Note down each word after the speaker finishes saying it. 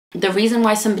The reason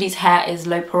why somebody's hair is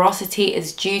low porosity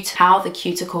is due to how the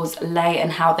cuticles lay and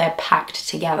how they're packed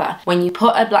together. When you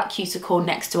put a black cuticle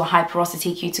next to a high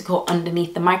porosity cuticle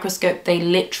underneath the microscope, they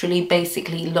literally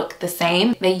basically look the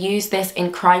same. They use this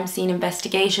in crime scene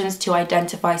investigations to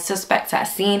identify suspects at a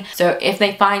scene. So if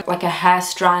they find like a hair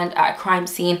strand at a crime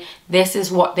scene, this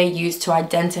is what they use to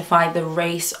identify the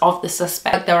race of the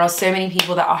suspect. There are so many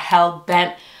people that are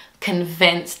hell-bent,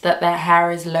 convinced that their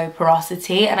hair is low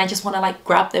porosity, and I just want to like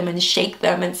grab them and shake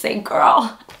them and say,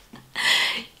 girl,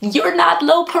 you're not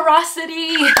low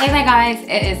porosity. Hey there guys,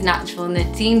 it is Natural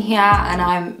Nadine here, and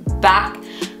I'm back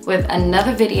with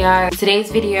another video.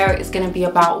 Today's video is going to be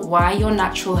about why your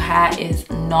natural hair is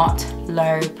not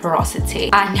low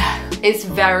porosity. I know, it's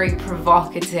very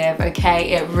provocative,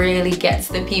 okay? It really gets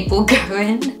the people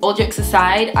going. All jokes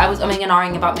aside, I was umming and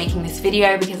ahhing about making this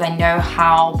video because I know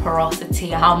how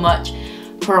much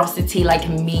porosity like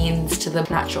means to the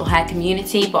natural hair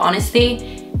community, but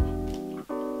honestly,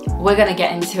 we're gonna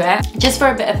get into it. Just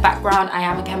for a bit of background, I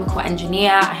am a chemical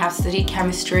engineer. I have studied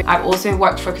chemistry. I've also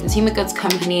worked for a consumer goods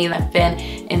company. I've been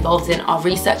involved in our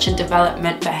research and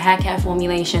development for hair care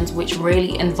formulations, which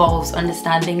really involves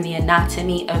understanding the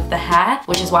anatomy of the hair,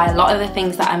 which is why a lot of the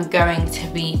things that I'm going to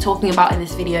be talking about in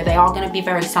this video, they are gonna be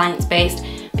very science-based,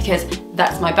 because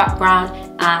that's my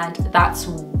background and that's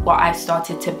what I've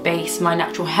started to base my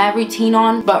natural hair routine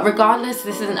on. But regardless,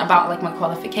 this isn't about like my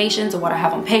qualifications or what I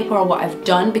have on paper or what I've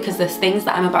done, because there's things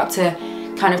that I'm about to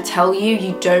kind of tell you.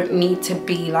 You don't need to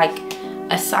be like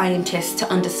a scientist to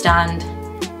understand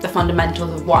the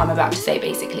fundamentals of what I'm about to say,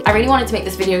 basically. I really wanted to make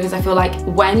this video because I feel like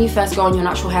when you first go on your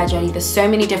natural hair journey, there's so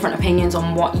many different opinions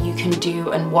on what you can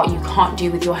do and what you can't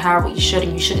do with your hair, what you should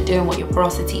and you shouldn't do, and what your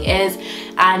porosity is,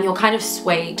 and you're kind of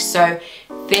swayed. So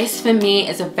this for me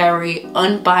is a very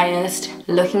unbiased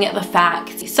looking at the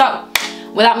facts. So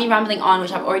without me rambling on,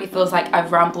 which I've already feels like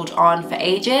I've rambled on for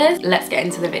ages, let's get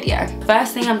into the video.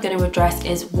 First thing I'm going to address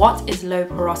is, what is low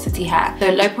porosity hair?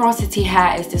 So low porosity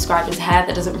hair is described as hair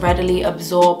that doesn't readily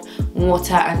absorb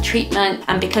water and treatment,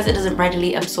 and because it doesn't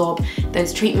readily absorb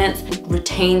those treatments, it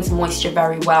retains moisture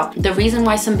very well. The reason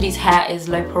why somebody's hair is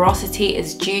low porosity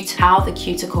is due to how the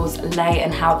cuticles lay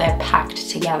and how they're packed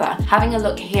together. Having a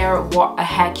look here at what a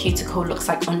hair cuticle looks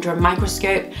like under a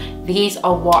microscope, these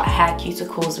are what hair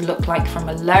cuticles look like from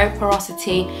a low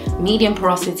porosity, medium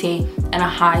porosity, and a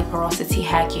high porosity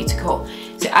hair cuticle.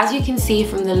 So as you can see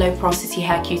from the low porosity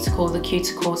hair cuticle, the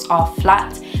cuticles are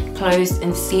flat, closed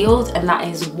and sealed, and that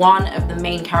is one of the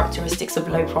main characteristics of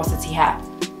low porosity hair.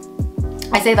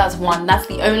 I say that's one, that's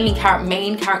the only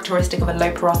main characteristic of a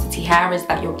low porosity hair, is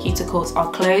that your cuticles are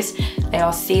closed, they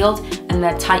are sealed, and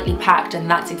they're tightly packed,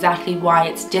 and that's exactly why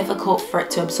it's difficult for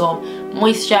it to absorb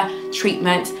moisture,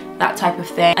 treatment, that type of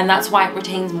thing, and that's why it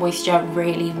retains moisture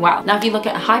really well. Now if you look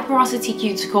at a high porosity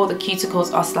cuticle, the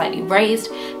cuticles are slightly raised.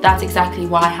 That's exactly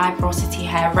why high porosity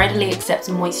hair readily accepts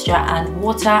moisture and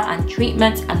water and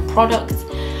treatment and products,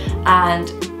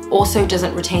 and also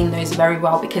doesn't retain those very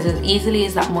well, because as easily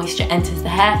as that moisture enters the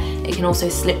hair, it can also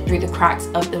slip through the cracks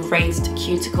of the raised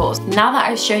cuticles. Now that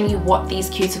I've shown you what these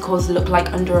cuticles look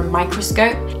like under a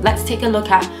microscope, let's take a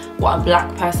look at what a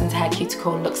black person's hair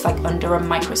cuticle looks like under a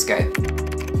microscope.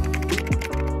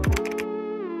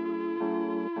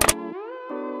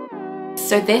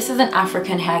 So this is an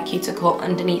African hair cuticle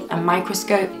underneath a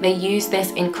microscope. They use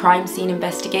this in crime scene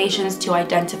investigations to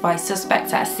identify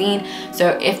suspects at a scene.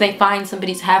 So if they find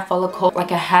somebody's hair follicle,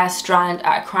 like a hair strand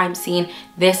at a crime scene,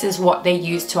 this is what they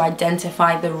use to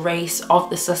identify the race of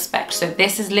the suspect. So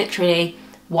this is literally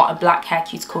what a black hair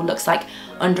cuticle looks like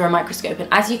under a microscope.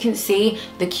 And as you can see,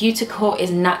 the cuticle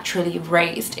is naturally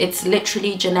raised. It's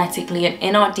literally genetically and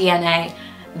in our DNA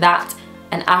that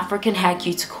an African hair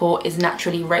cuticle is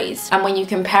naturally raised. And when you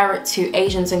compare it to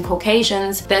Asians and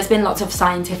Caucasians, there's been lots of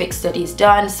scientific studies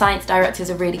done. Science Direct is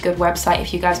a really good website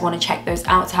if you guys want to check those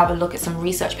out, to have a look at some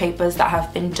research papers that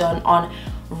have been done on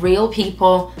real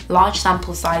people, large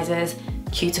sample sizes,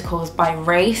 cuticles by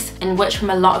race, in which from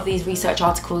a lot of these research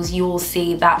articles you will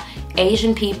see that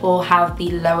Asian people have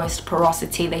the lowest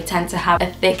porosity. They tend to have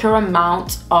a thicker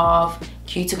amount of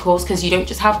cuticles, because you don't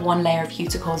just have one layer of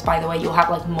cuticles, by the way, you'll have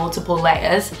like multiple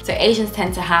layers. So Asians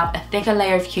tend to have a thicker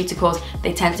layer of cuticles,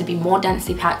 they tend to be more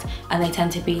densely packed, and they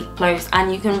tend to be closed.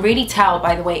 And you can really tell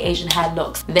by the way Asian hair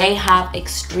looks, they have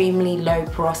extremely low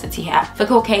porosity hair. For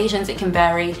Caucasians it can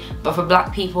vary, but for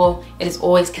black people it is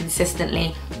always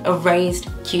consistently a raised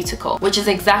cuticle, which is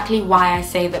exactly why I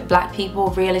say that black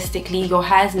people, realistically, your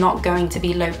hair is not going to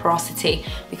be low porosity.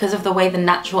 Because of the way the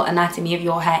natural anatomy of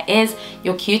your hair is,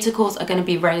 your cuticles are going to to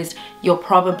be raised, you're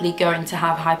probably going to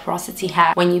have high porosity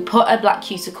hair. When you put a black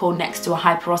cuticle next to a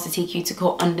high porosity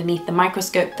cuticle underneath the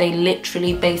microscope, they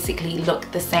literally basically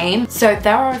look the same. So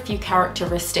there are a few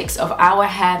characteristics of our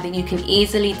hair that you can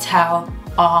easily tell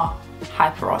are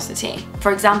high porosity.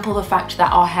 For example, the fact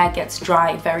that our hair gets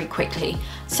dry very quickly.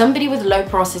 Somebody with low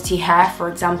porosity hair, for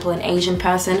example an Asian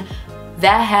person,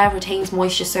 their hair retains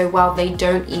moisture so well they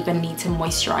don't even need to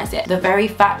moisturize it. The very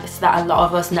fact that a lot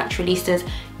of us naturalistas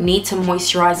need to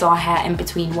moisturize our hair in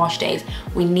between wash days,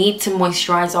 we need to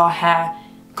moisturize our hair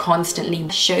constantly,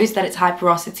 shows that it's high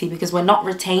porosity because we're not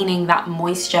retaining that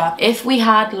moisture. If we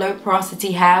had low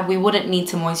porosity hair, we wouldn't need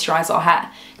to moisturize our hair,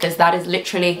 because that is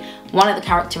literally one of the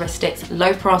characteristics.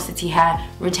 Low porosity hair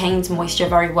retains moisture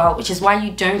very well, which is why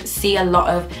you don't see a lot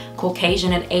of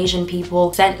Caucasian and Asian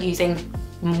people scent using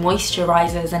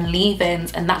moisturizers and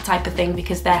leave-ins and that type of thing,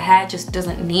 because their hair just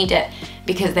doesn't need it,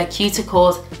 because their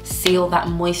cuticles seal that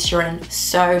moisture in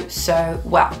so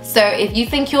well. So if you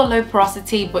think you're low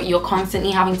porosity but you're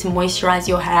constantly having to moisturize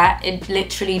your hair, it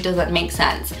literally doesn't make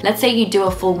sense. Let's say you do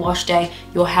a full wash day,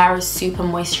 your hair is super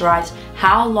moisturized.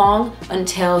 How long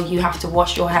until you have to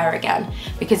wash your hair again?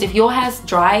 Because if your hair's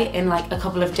dry in like a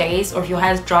couple of days, or if your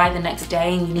hair's dry the next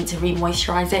day and you need to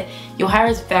re-moisturize it, your hair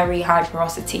is very high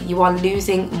porosity. You are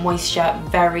losing moisture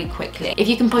very quickly. If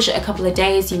you can push it a couple of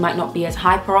days, you might not be as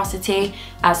high porosity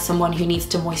as someone who needs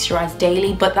to moisturize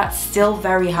daily, but that's still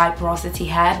very high porosity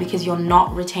hair because you're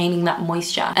not retaining that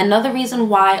moisture. Another reason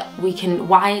why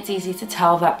it's easy to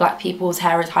tell that black people's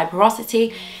hair is high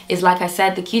porosity is, like I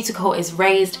said, the cuticle is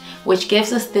raised, which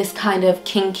gives us this kind of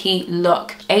kinky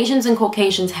look. Asians and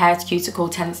Caucasians' hair's cuticle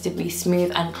tends to be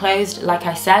smooth and closed, like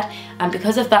I said, and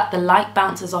because of that the light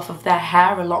bounces off of their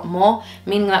hair a lot more,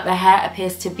 meaning that their hair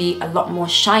appears to be a lot more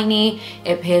shiny,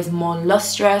 it appears more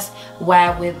lustrous,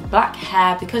 where with black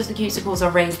hair, because the cuticles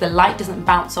are raised, the light doesn't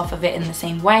bounce off of it in the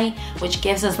same way, which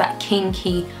gives us that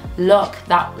kinky look,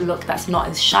 that look that's not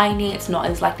as shiny, it's not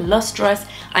as like lustrous.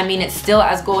 I mean, it's still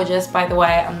as gorgeous, by the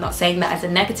way, I'm not saying that as a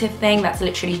negative thing, that's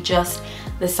literally just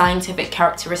the scientific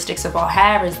characteristics of our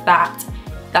hair, is that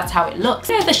that's how it looks.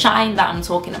 You know the shine that I'm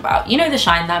talking about. You know the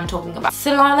shine that I'm talking about.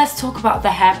 So now let's talk about the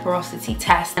hair porosity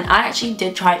test. And I actually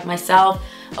did try it myself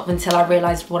up until I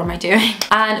realized, what am I doing?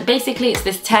 And basically it's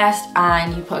this test,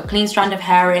 and you put a clean strand of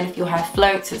hair in. If your hair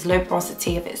floats, it's low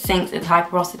porosity. If it sinks, it's high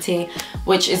porosity,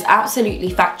 which is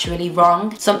absolutely factually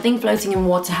wrong. Something floating in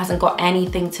water hasn't got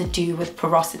anything to do with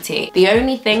porosity. The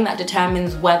only thing that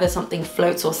determines whether something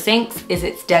floats or sinks is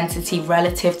its density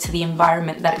relative to the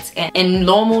environment that it's in. In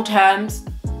normal terms,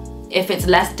 if it's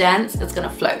less dense, it's gonna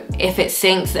float. If it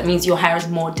sinks, that means your hair is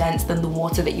more dense than the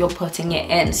water that you're putting it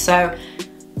in. So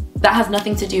that has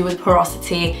nothing to do with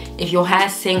porosity. If your hair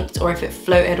sinked, or if it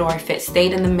floated, or if it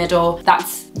stayed in the middle,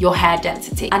 that's your hair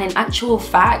density. And in actual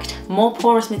fact, more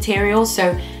porous materials,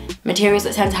 so materials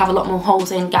that tend to have a lot more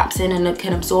holes in, gaps in, and it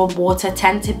can absorb water,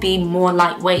 tend to be more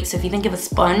lightweight. So if you think of a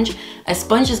sponge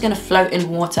is gonna float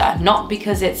in water, not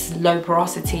because it's low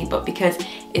porosity, but because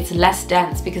it's less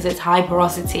dense, because it's high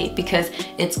porosity, because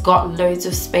it's got loads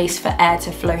of space for air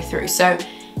to flow through. So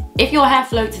if your hair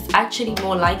floats, it's actually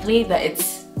more likely that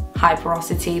it's high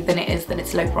porosity than it is that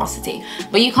it's low porosity.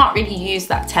 But you can't really use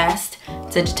that test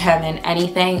to determine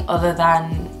anything other than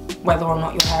whether or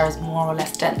not your hair is more or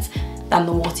less dense than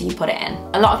the water you put it in.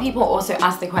 A lot of people also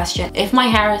ask the question, if my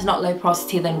hair is not low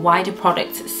porosity, then why do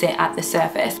products sit at the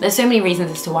surface? There's so many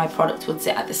reasons as to why products would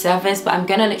sit at the surface, but I'm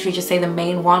gonna literally just say the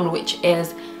main one, which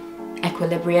is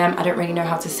equilibrium. I don't really know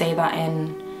how to say that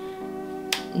in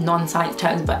non-science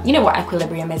terms, but you know what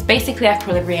equilibrium is. Basically,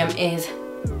 equilibrium is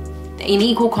an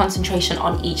equal concentration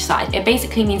on each side. It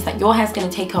basically means that your hair's going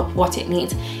to take up what it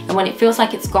needs, and when it feels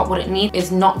like it's got what it needs,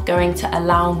 it's not going to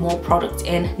allow more product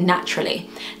in naturally.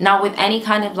 Now with any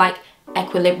kind of like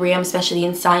equilibrium, especially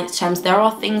in science terms, there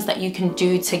are things that you can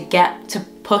do to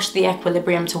push the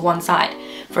equilibrium to one side.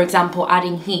 For example,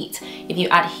 adding heat. If you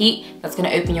add heat, that's going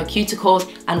to open your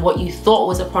cuticles, and what you thought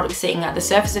was a product sitting at the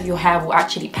surface of your hair will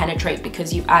actually penetrate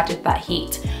because you've added that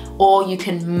heat. Or you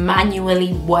can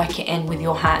manually work it in with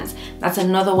your hands. That's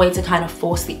another way to kind of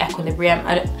force the equilibrium.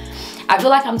 I feel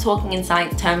like I'm talking in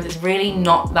science terms. It's really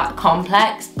not that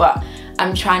complex, but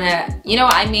I'm trying to, you know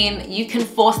what I mean? You can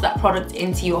force that product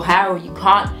into your hair, or you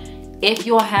can't. If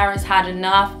your hair has had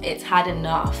enough, it's had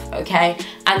enough, okay?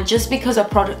 And just because a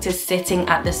product is sitting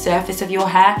at the surface of your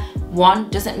hair, one,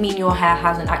 doesn't mean your hair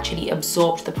hasn't actually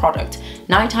absorbed the product.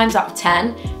 9 times out of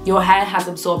 10, your hair has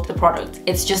absorbed the product.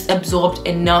 It's just absorbed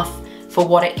enough for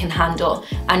what it can handle.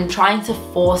 And trying to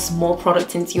force more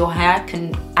product into your hair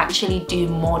can actually actually do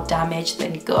more damage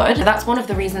than good. So that's one of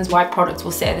the reasons why products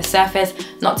will sit at the surface,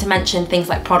 not to mention things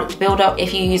like product buildup.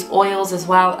 If you use oils as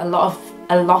well, a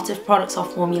lot of products are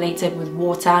formulated with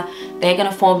water. They're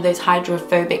going to form those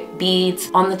hydrophobic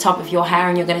beads on the top of your hair,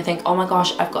 and you're going to think, oh my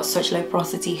gosh, I've got such low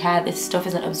porosity hair, this stuff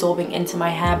isn't absorbing into my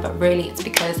hair. But really it's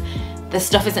because the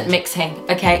stuff isn't mixing,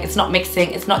 okay? It's not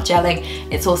mixing, it's not gelling,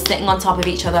 it's all sitting on top of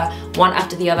each other, one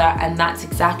after the other, and that's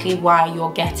exactly why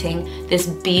you're getting this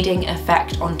beading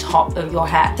effect on top of your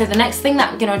hair. So the next thing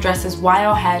that I'm gonna address is why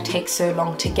our hair takes so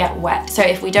long to get wet. So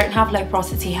if we don't have low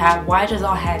porosity hair, why does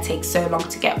our hair take so long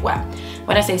to get wet?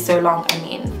 When I say so long, I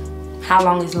mean, how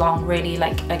long is long, really?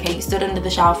 Like, okay, you stood under the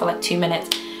shower for like 2 minutes,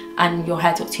 and your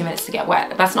hair took 2 minutes to get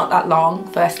wet. That's not that long,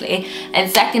 firstly.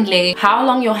 And secondly, how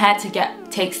long your hair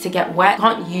takes to get wet, you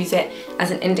can't use it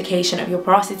as an indication of your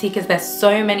porosity, because there's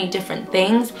so many different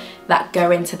things that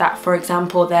go into that. For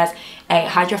example, there's a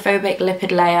hydrophobic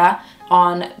lipid layer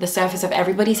on the surface of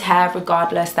everybody's hair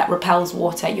regardless that repels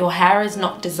water. Your hair is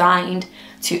not designed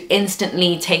to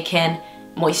instantly take in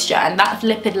moisture, and that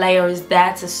lipid layer is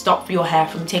there to stop your hair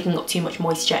from taking up too much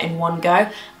moisture in one go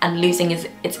and losing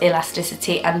its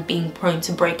elasticity and being prone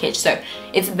to breakage. So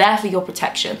it's there for your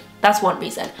protection. That's one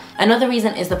reason. Another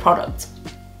reason is the product.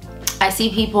 I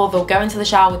see people, they'll go into the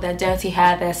shower with their dirty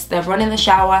hair, they're running the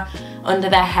shower under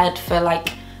their head for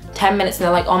like 10 minutes and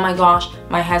they're like, oh my gosh,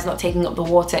 my hair's not taking up the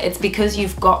water. It's because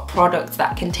you've got products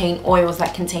that contain oils,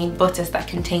 that contain butters, that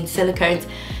contain silicones,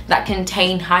 that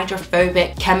contain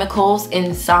hydrophobic chemicals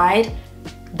inside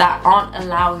that aren't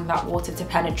allowing that water to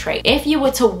penetrate. If you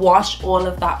were to wash all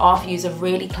of that off, use a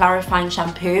really clarifying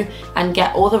shampoo and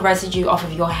get all the residue off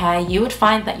of your hair, you would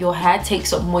find that your hair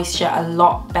takes up moisture a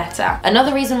lot better.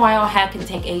 Another reason why our hair can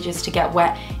take ages to get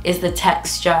wet is the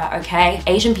texture, okay?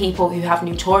 Asian people who have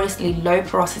notoriously low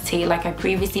porosity, like I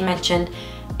previously mentioned,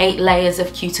 8 layers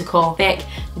of cuticle, thick,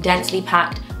 densely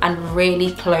packed, and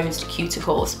really closed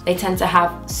cuticles. They tend to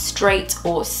have straight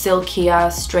or silkier,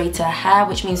 straighter hair,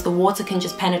 which means the water can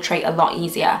just penetrate a lot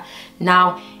easier.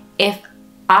 Now, if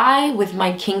I, with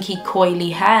my kinky,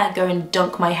 coily hair, go and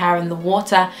dunk my hair in the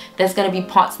water, there's gonna be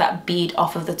parts that bead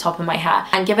off of the top of my hair.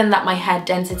 And given that my hair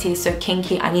density is so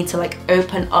kinky, I need to like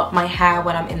open up my hair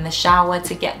when I'm in the shower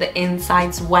to get the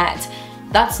insides wet.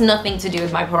 That's nothing to do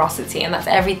with my porosity, and that's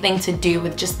everything to do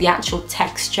with just the actual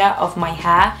texture of my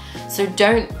hair. So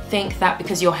don't think that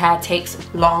because your hair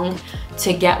takes long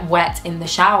to get wet in the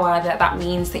shower that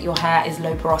means that your hair is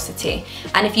low porosity.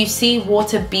 And if you see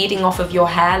water beading off of your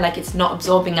hair like it's not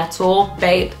absorbing at all,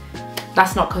 babe,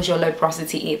 that's not because you're low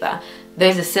porosity either.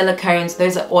 Those are silicones,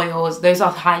 those are oils, those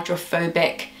are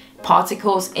hydrophobic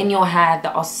particles in your hair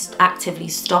that are actively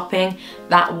stopping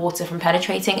that water from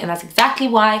penetrating, and that's exactly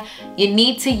why you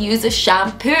need to use a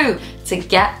shampoo to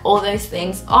get all those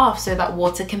things off so that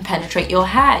water can penetrate your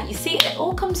hair. You see, it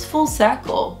all comes full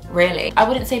circle, really. I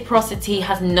wouldn't say porosity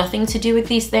has nothing to do with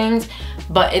these things,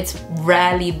 but it's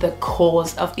rarely the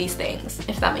cause of these things,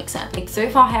 if that makes sense. Like, so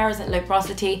if our hair isn't low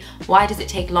porosity, why does it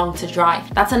take long to dry?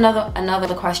 That's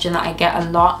another question that I get a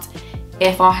lot.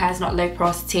 If our hair's not low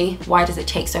porosity, why does it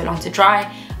take so long to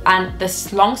dry? And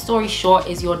this long story short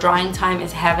is your drying time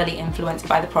is heavily influenced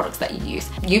by the products that you use.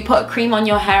 You put a cream on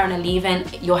your hair and a leave-in,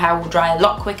 your hair will dry a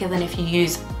lot quicker than if you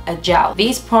use a gel.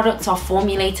 These products are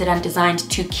formulated and designed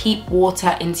to keep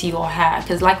water into your hair,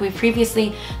 because like I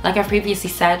previously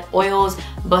said, oils,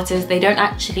 butters, they don't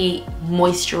actually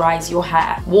moisturize your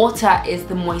hair. Water is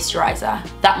the moisturizer.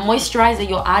 That moisturizer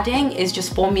you're adding is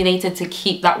just formulated to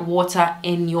keep that water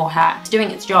in your hair. It's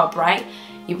doing its job, right?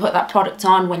 You put that product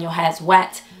on when your hair's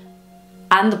wet,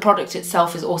 and the product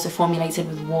itself is also formulated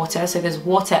with water. So there's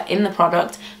water in the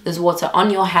product, there's water on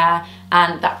your hair,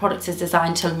 and that product is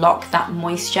designed to lock that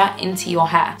moisture into your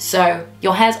hair. So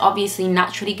your hair's obviously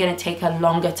naturally gonna take a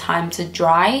longer time to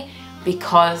dry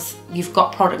because you've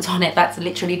got product on it that's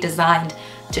literally designed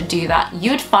to do that.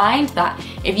 You'd find that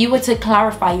if you were to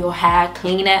clarify your hair,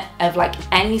 clean it of like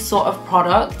any sort of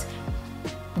product,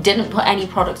 didn't put any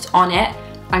product on it,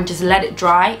 and just let it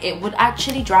dry, it would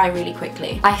actually dry really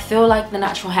quickly. I feel like the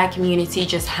natural hair community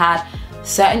just had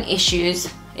certain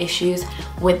issues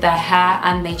with their hair,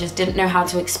 and they just didn't know how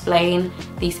to explain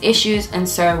these issues, and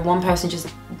so one person just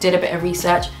did a bit of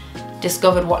research,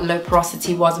 discovered what low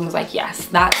porosity was, and was like, yes,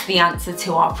 that's the answer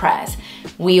to our prayers.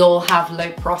 We all have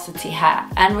low porosity hair.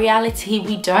 And reality,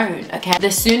 we don't, okay?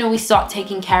 The sooner we start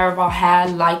taking care of our hair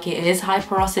like it is high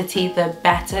porosity, the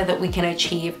better that we can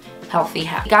achieve healthy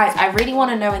hair. Guys, I really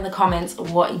want to know in the comments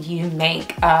what you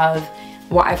make of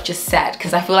what I've just said,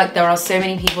 because I feel like there are so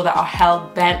many people that are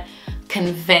hell-bent,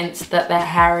 convinced that their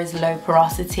hair is low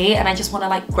porosity, and I just want to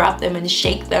like grab them and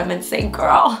shake them and say,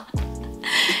 girl,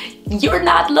 You're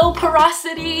not low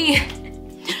porosity.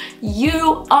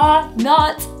 You are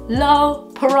not low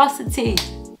porosity.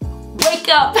 Wake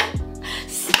up.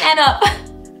 Stand up.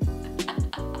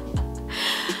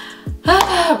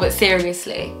 But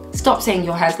seriously, stop saying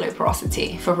your hair's low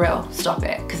porosity. For real, stop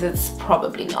it, because it's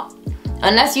probably not.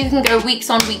 Unless you can go weeks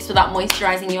on weeks without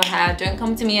moisturizing your hair, don't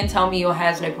come to me and tell me your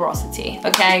hair's low porosity,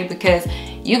 okay? Because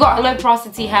you got a low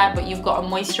porosity hair, but you've got to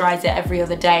moisturize it every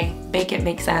other day. Make it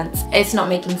make sense. It's not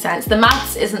making sense. The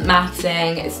maths isn't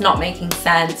mathsing, it's not making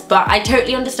sense. But I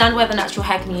totally understand where the natural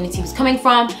hair community was coming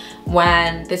from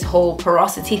when this whole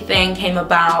porosity thing came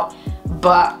about.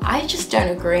 But I just don't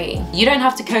agree. You don't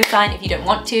have to co-sign if you don't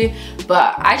want to,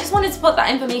 but I just wanted to put that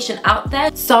information out there.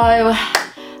 So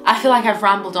I feel like I've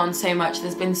rambled on so much.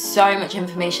 There's been so much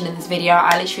information in this video.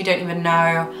 I literally don't even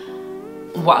know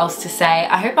what else to say.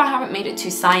 I hope I haven't made it too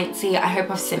sciencey. I hope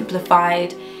I've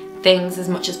simplified things as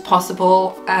much as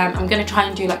possible. I'm gonna try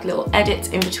and do like little edits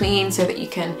in between so that you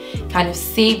can kind of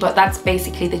see, but that's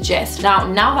basically the gist.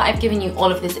 Now that I've given you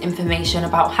all of this information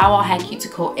about how our hair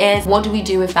cuticle is, what do we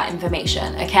do with that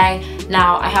information, okay?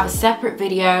 Now I have a separate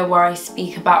video where I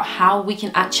speak about how we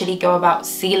can actually go about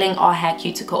sealing our hair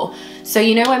cuticle. So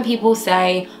you know when people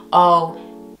say,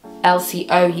 oh,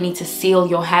 LCO, you need to seal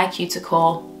your hair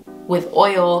cuticle with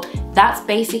oil, that's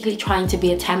basically trying to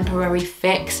be a temporary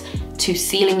fix to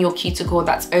sealing your cuticle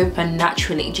that's open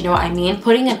naturally. Do you know what I mean?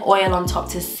 Putting an oil on top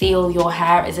to seal your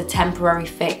hair is a temporary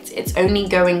fix. It's only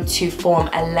going to form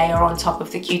a layer on top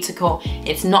of the cuticle.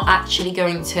 It's not actually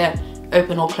going to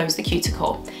open or close the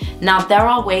cuticle. Now there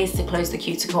are ways to close the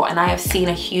cuticle, and I have seen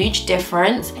a huge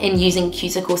difference in using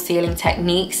cuticle sealing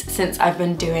techniques since I've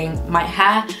been doing my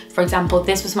hair. For example,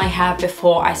 this was my hair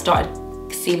before I started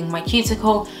sealing my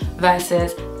cuticle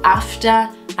versus after,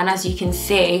 and as you can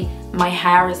see, my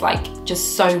hair is like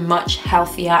just so much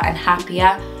healthier and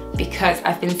happier because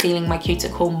I've been sealing my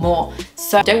cuticle more.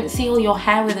 So don't seal your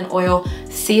hair with an oil,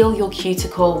 seal your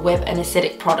cuticle with an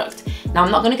acidic product. Now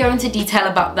I'm not going to go into detail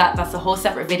about that, that's a whole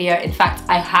separate video. In fact,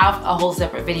 I have a whole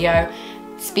separate video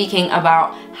speaking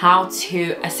about how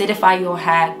to acidify your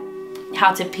hair,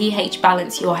 how to pH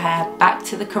balance your hair back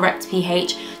to the correct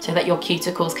pH so that your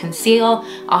cuticles can seal.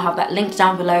 I'll have that linked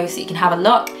down below so you can have a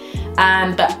look.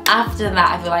 But after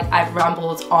that, I feel like I've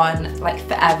rambled on like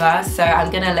forever, so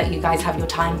I'm gonna let you guys have your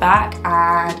time back.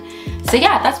 And so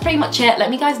yeah, that's pretty much it. Let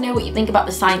me guys know what you think about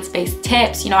the science-based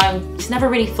tips. You know, I just never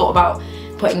really thought about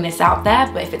putting this out there,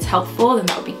 but if it's helpful, then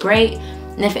that would be great.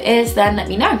 And if it is, then let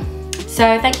me know.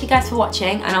 So thank you guys for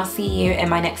watching, and I'll see you in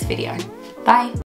my next video. Bye.